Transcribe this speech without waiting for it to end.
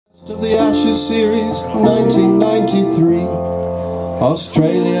Of the Ashes series, 1993.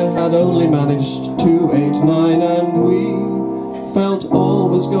 Australia had only managed 289, and we felt all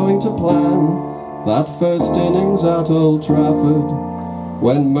was going to plan. That first innings at Old Trafford,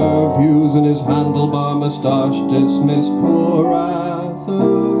 when Merv Hughes and his handlebar moustache dismissed poor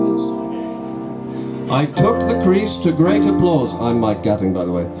Athers. I took the crease to great applause, I'm Mike Gatting by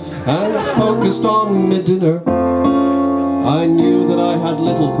the way, and focused on mid-dinner. I knew that I had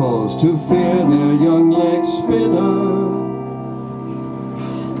little cause to fear their young leg spinner.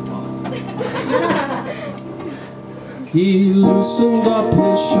 He loosened up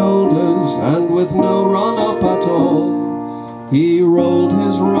his shoulders, and with no run-up at all, he rolled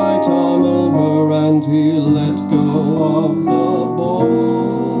his right arm over and he let go of the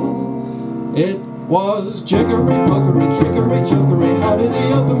ball. It was jiggery pokery, trickery chokery, how did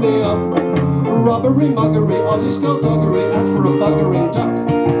he open me up? Robbery, muggery, Aussie skullduggery, and for a buggering duck.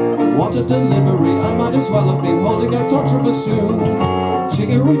 What a delivery, I might as well have been holding a contra bassoon.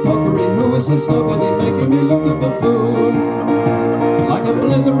 Jiggery pokery, who is this nobody making me look a buffoon? Like a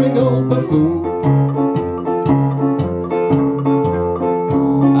blithering old buffoon.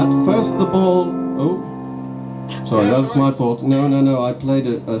 At first the ball, oh, sorry, that was my fault. No, I played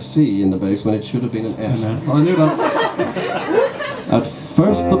a C in the bass when it should have been an F. I knew that. At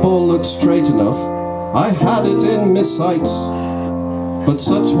first the ball looked straight enough, I had it in my sights, but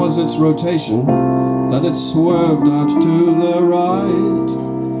such was its rotation that it swerved out to the right.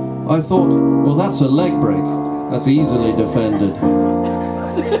 I thought, well, that's a leg break, that's easily defended.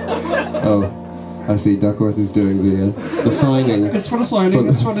 Oh, I see Duckworth is doing the signing. It's for the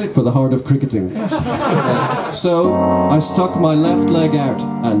signing, for the heart of cricketing. Yes. So I stuck my left leg out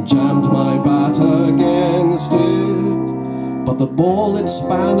and jammed my bat against it. But the ball it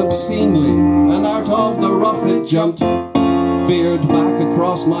span obscenely, and out of the rough it jumped, veered back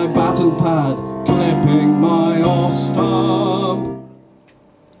across my bat and pad, clipping my off stump.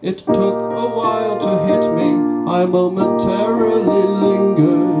 It took a while to hit me, I momentarily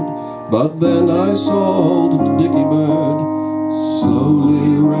lingered, but then I saw old Dickie Bird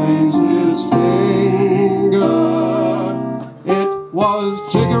slowly raise his finger. It was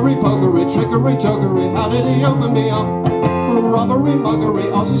jiggery pokery, trickery chokery, how did he open me up? Robbery, muggery,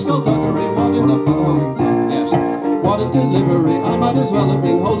 Aussie skullduggery, what in the oh, yes, what a delivery, I might as well have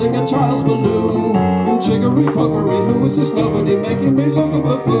been holding a child's balloon. Jiggery pokery, who is this nobody making me look a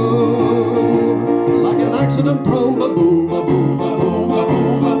buffoon? Like an accident-prone baboon, baboon, baboon,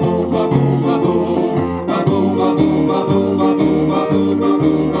 baboon, baboon, baboon, baboon, baboon, baboon, baboon, baboon, baboon, baboon,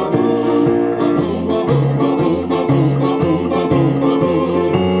 baboon.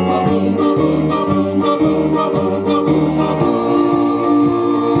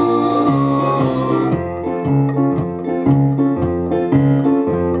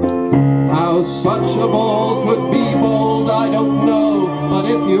 Such a ball could be bowled, I don't know, but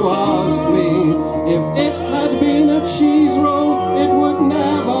if you ask me, if it